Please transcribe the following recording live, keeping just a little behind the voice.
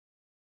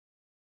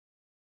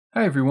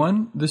Hi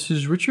everyone, this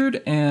is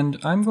Richard, and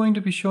I'm going to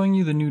be showing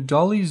you the new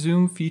Dolly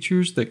Zoom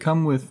features that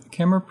come with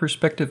Camera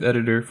Perspective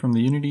Editor from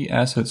the Unity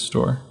Assets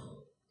Store.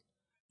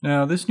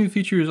 Now, this new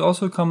feature is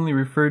also commonly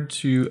referred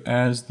to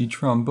as the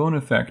trombone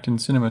effect in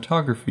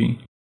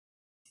cinematography.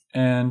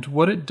 And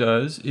what it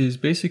does is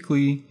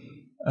basically,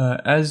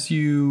 as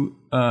you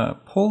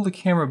pull the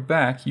camera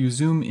back, you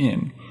zoom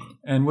in.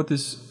 And what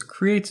this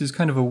creates is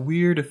kind of a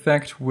weird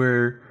effect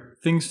where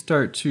things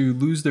start to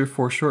lose their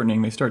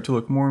foreshortening. They start to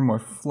look more and more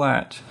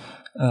flat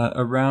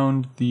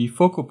around the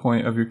focal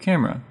point of your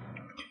camera.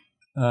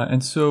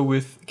 And so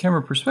with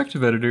Camera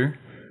Perspective Editor,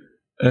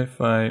 if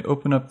I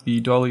open up the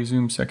Dolly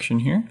Zoom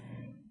section here,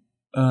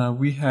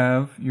 we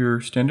have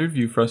your standard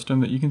view frustum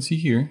that you can see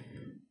here,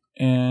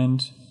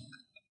 and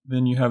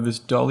then you have this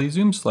Dolly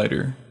Zoom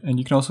slider, and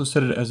you can also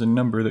set it as a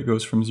number that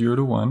goes from 0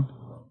 to 1.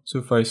 So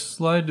if I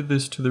slide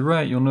this to the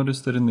right, you'll notice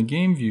that in the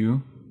game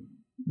view,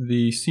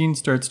 the scene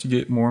starts to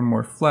get more and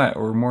more flat,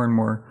 or more and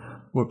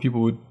more what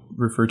people would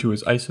refer to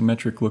as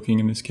isometric looking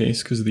in this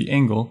case because of the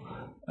angle.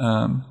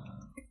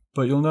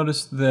 But you'll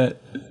notice that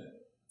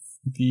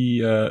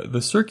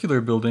the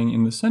circular building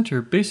in the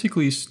center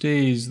basically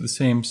stays the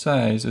same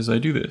size as I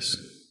do this.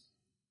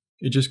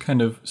 It just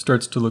kind of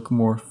starts to look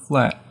more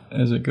flat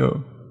as it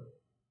goes.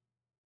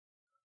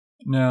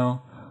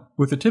 Now,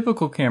 with a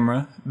typical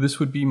camera, this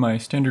would be my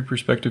standard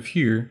perspective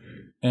here,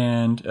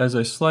 and as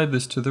I slide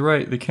this to the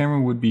right, the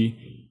camera would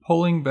be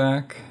pulling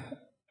back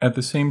at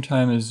the same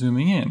time as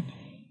zooming in.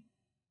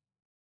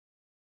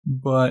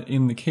 But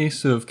in the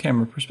case of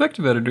Camera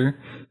Perspective Editor,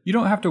 you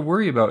don't have to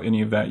worry about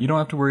any of that. You don't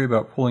have to worry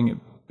about pulling it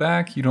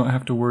back. You don't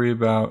have to worry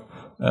about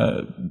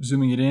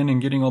zooming it in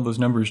and getting all those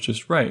numbers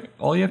just right.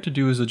 All you have to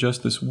do is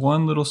adjust this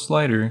one little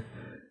slider,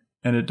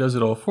 and it does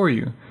it all for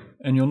you.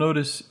 And you'll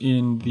notice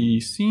in the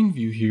scene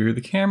view here,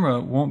 the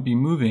camera won't be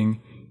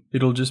moving.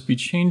 It'll just be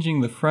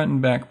changing the front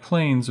and back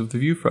planes of the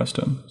view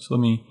frustum. So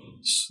let me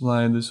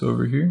slide this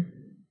over here.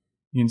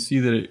 You can see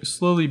that it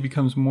slowly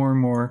becomes more and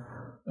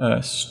more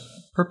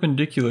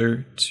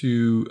perpendicular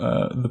to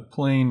the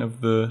plane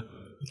of the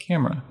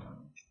camera.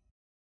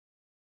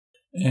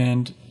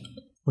 And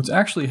what's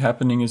actually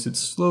happening is it's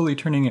slowly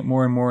turning it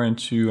more and more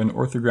into an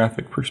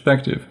orthographic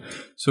perspective.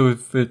 So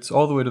if it's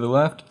all the way to the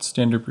left, it's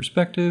standard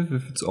perspective.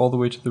 If it's all the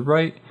way to the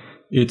right,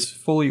 it's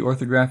fully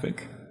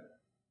orthographic.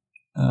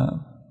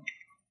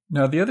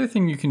 Now, the other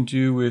thing you can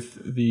do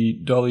with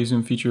the Dolly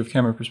Zoom feature of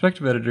Camera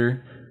Perspective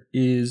Editor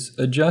is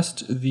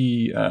adjust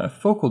the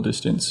focal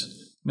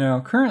distance. Now,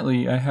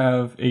 currently I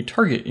have a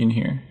target in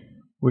here,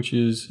 which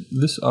is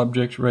this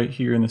object right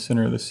here in the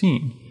center of the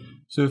scene.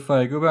 So if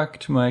I go back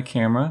to my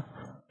camera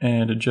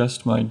and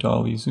adjust my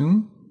Dolly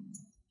Zoom,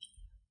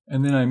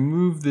 and then I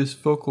move this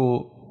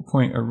focal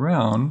point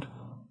around,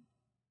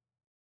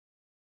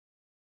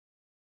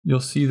 you'll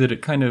see that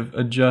it kind of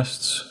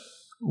adjusts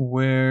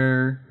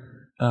where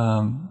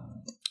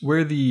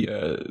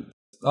the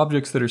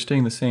objects that are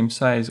staying the same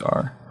size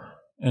are.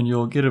 And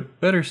you'll get a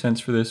better sense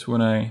for this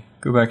when I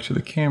go back to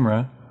the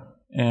camera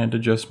and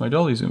adjust my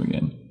Dolly Zoom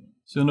again.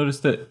 So you'll notice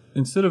that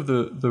instead of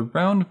the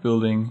round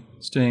building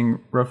staying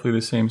roughly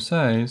the same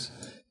size,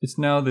 it's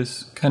now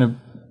this kind of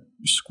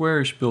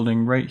squarish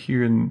building right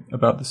here in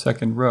about the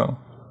second row.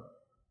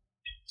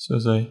 So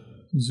as I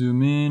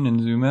zoom in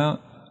and zoom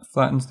out, it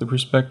flattens the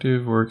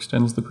perspective or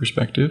extends the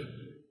perspective.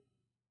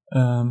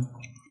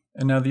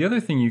 And now the other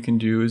thing you can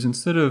do is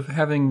instead of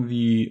having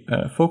the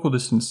focal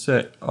distance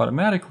set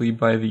automatically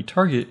by the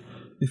target,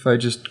 if I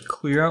just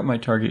clear out my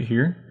target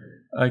here,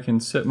 I can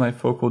set my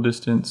focal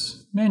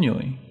distance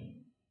manually.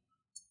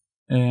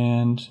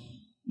 And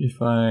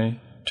if I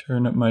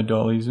turn up my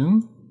Dolly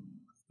Zoom,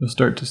 you'll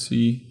start to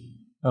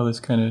see how this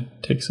kind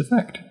of takes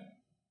effect.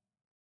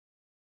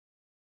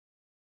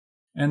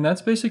 And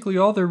that's basically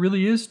all there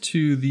really is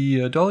to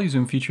the Dolly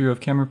Zoom feature of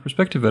Camera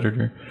Perspective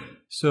Editor.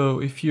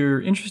 So if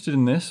you're interested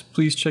in this,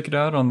 please check it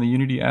out on the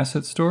Unity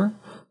Assets Store,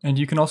 and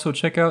you can also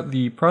check out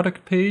the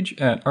product page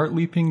at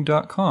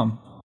artleaping.com.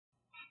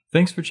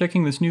 Thanks for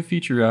checking this new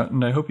feature out,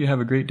 and I hope you have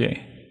a great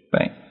day.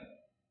 Bye.